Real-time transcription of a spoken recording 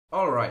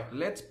Alright,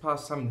 let's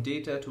pass some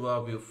data to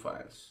our view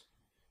files.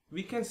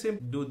 We can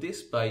simply do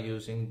this by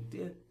using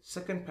the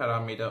second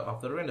parameter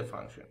of the render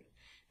function.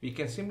 We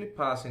can simply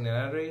pass in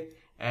an array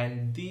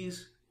and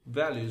these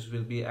values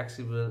will be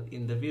accessible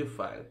in the view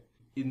file.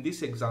 In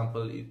this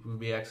example, it will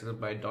be accessible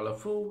by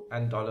 $foo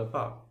and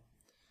 $bar.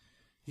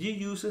 Yii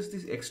uses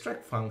this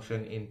extract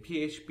function in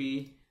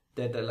PHP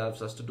that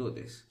allows us to do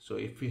this. So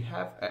if we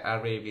have an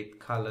array with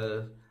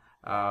color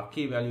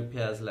key value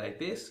pairs like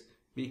this,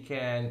 we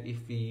can,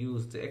 if we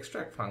use the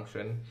extract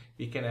function,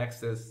 we can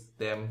access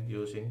them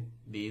using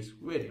these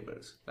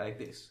variables like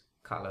this: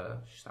 color,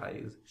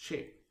 size,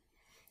 shape.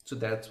 So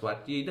that's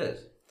what Yii does.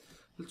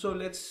 So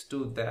let's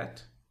do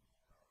that.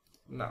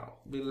 Now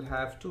we'll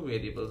have two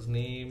variables,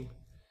 name,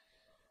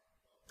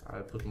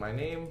 I'll put my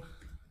name,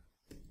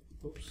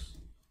 oops,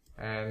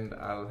 and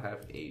I'll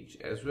have age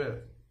as well.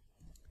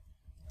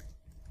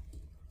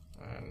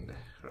 And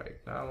right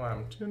now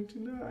I'm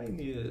 29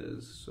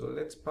 years. So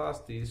let's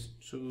pass these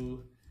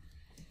two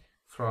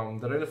from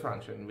the render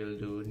function. We'll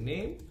do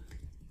name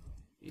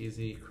is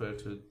equal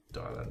to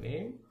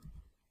 $name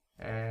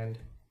and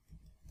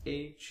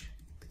age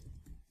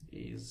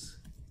is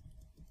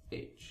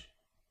age.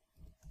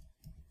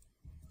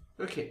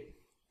 Okay,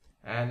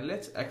 and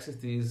let's access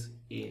these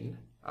in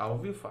our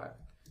view file.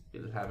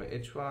 We'll have a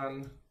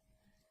h1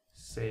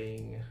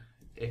 saying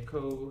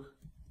echo,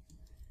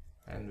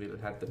 and we'll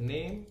have the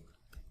name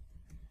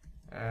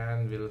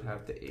and we'll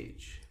have the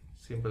age.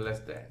 Simple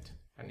as that.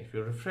 And if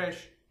you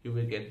refresh, you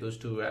will get those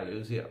two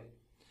values here.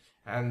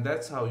 And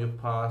that's how you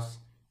pass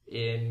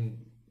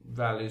in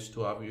values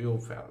to our view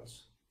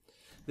files.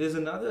 There's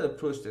another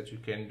approach that you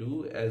can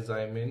do, as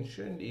I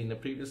mentioned in a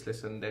previous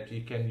lesson, that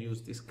you can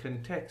use this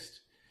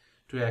context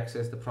to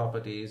access the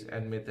properties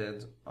and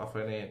methods of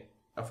a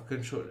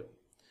controller.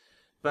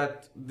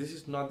 But this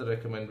is not the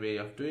recommended way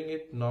of doing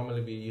it.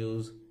 Normally we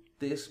use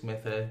this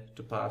method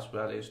to pass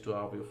values to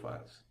our view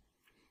files.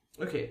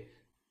 Okay,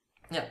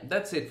 yeah,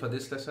 that's it for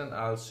this lesson.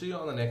 I'll see you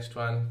on the next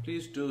one.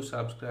 Please do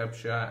subscribe,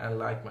 share and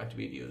like my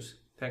videos.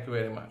 Thank you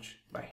very much. Bye.